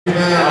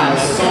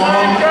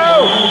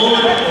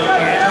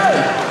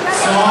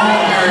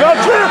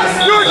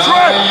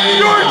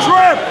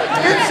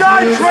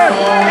Inside trip!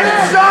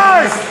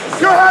 Inside!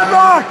 Your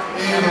headlock!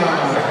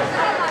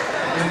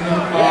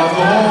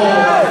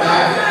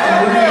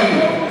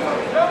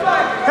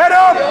 Head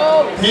up!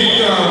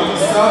 Pinkham,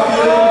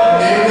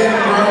 Southfield, Nathan,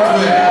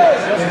 Brunswick.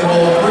 In the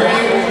hole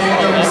 3,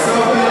 Pinkham,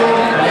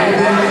 Southfield,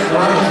 Nathan,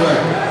 Brunswick.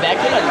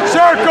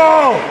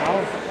 Circle!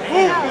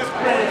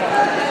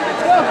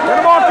 Get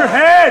him off your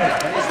head!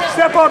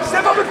 Step up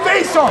and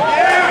face him!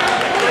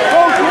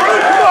 Go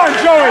through! Come on,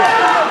 Joey!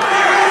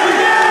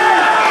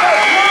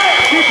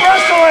 Keep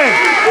wrestling!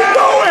 Keep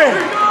going!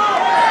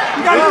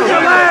 You gotta use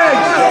your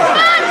legs!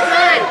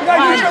 You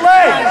gotta use your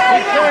legs!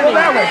 Go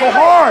that way, go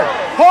hard!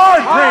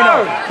 Hard,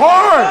 Brino!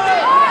 Hard!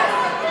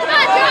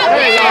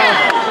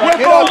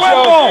 Whipple,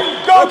 whipple!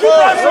 Go, keep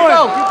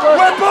wrestling!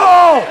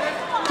 Whipple!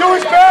 Do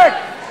his back!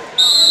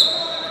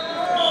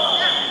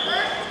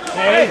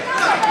 Hey.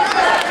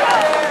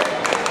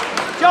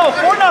 Joe,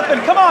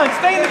 4-0. Come on,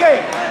 stay in the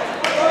game.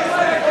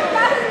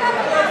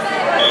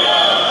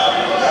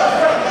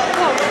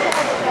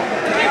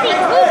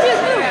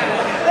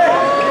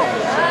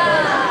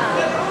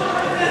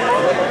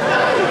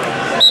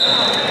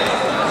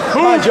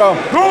 Come on, Joe.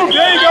 Boom,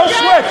 there you go,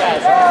 switch.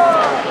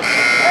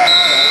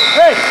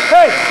 Hey,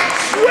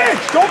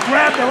 switch. Don't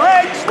grab the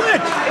leg,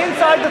 switch.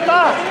 Inside the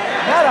thigh,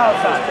 not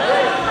outside.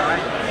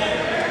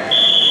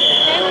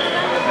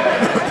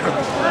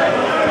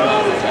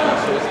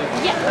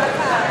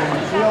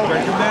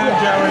 Break him down,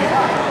 Joey.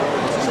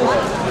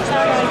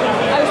 I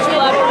was too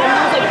loud. I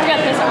was like, forget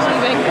this,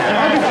 I'm leaving. I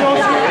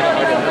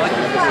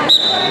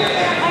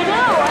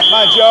know. Come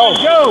on, Joe.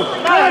 Joe.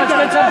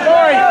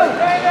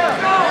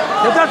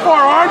 Get that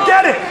far arm.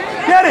 Get it.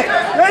 Get it.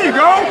 There you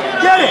go.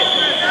 Get it.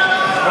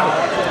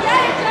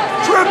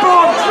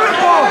 Triple.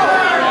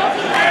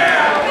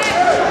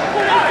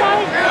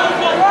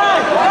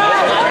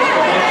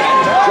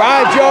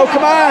 Drive, Joe.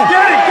 Come on.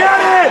 Get it.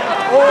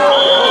 Whoa.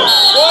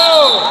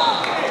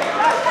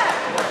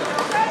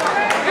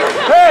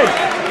 Hey.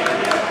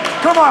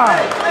 Come on.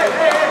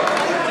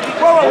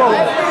 Whoa.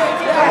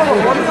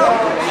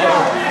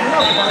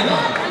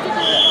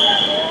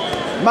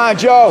 Come on,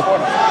 Joe.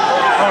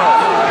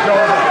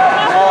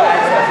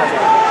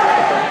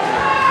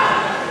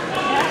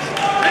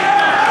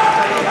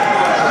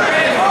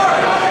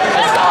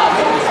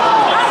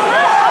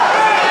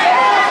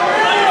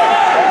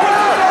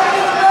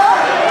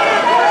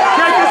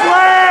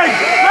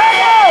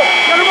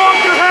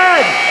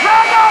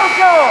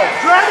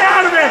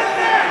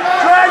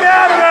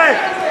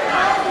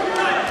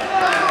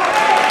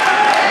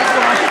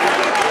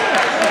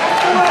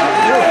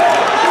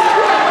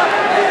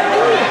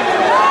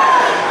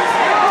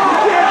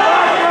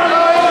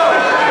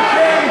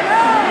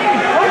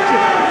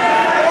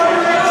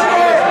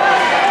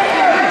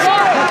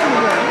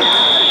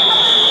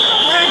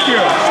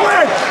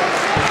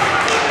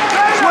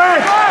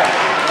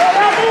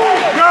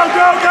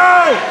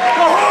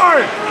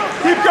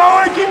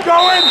 Keep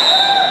going!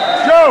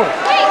 Joe!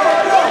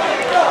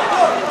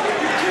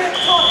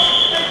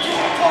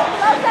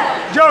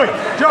 Joey!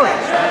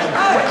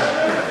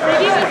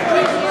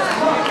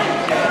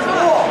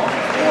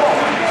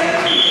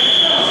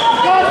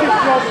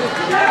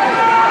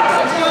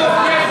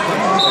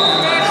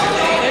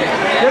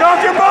 Get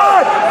off your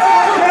butt!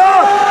 Get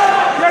up!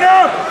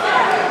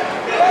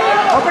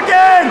 Up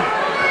again!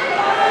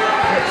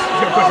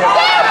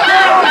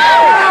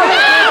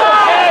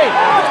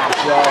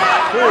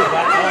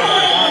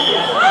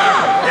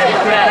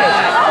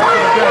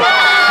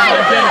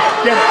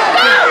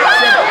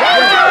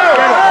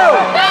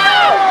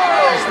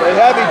 Stay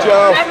heavy,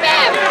 Joe.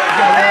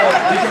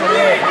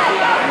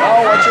 Oh,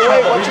 watch your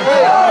weight.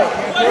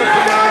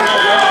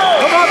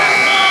 Come up.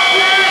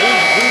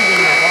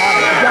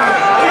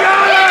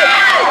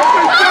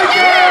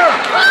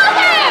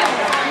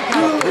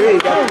 You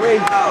got three.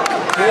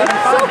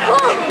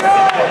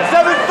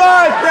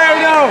 7-5,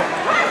 Brando.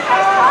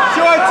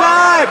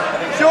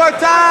 Short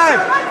time.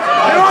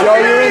 Joe,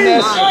 you're in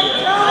this.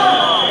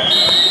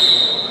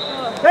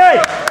 Hey.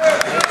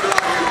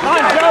 Come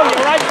on, Joe,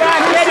 you're right back.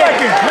 2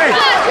 seconds. Hey.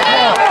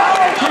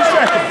 2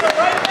 seconds.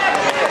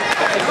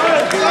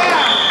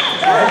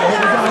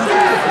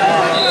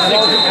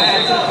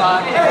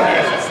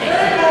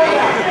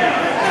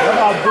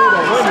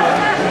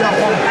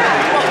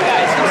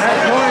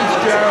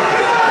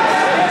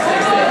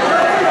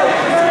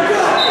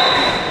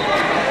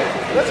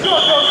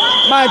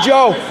 Come on,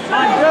 Joe.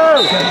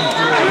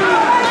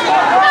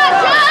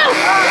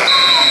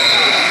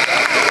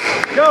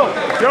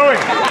 Joey.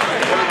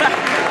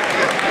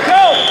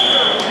 Go!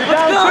 You're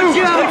down 2.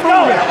 Keep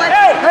going.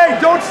 Hey,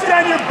 don't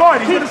stand your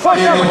butt. Keep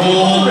pushing.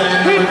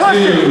 Keep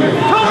pushing. 2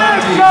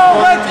 minutes, Joe.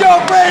 Let's go,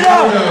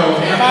 Brando.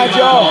 Come on,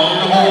 Joe.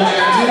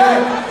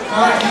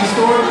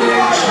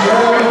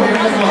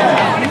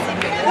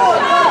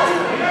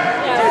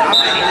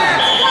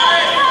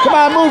 Come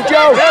on, move,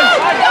 Joe.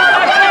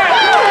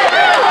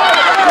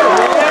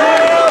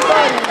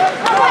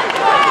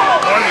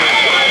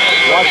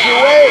 Watch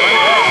your weight.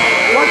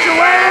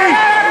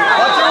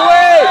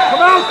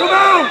 Come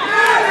out.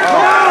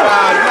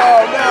 No.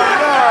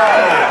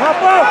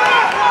 Hop up.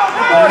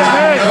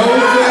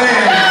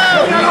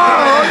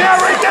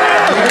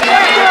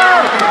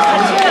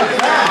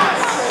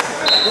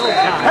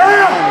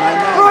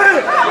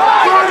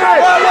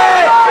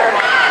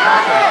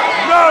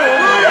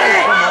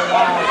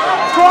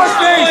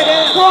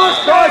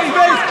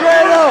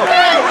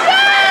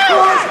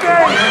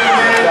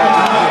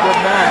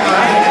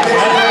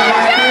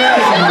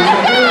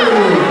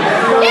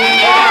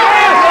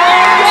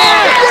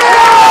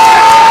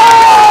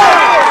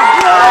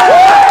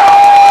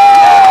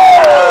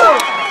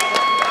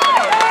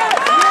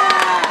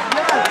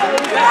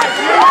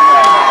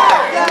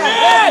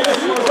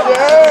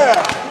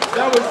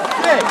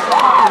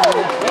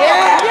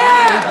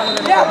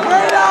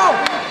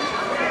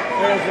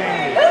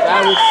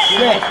 Good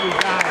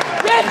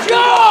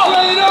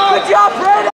job, Brandon!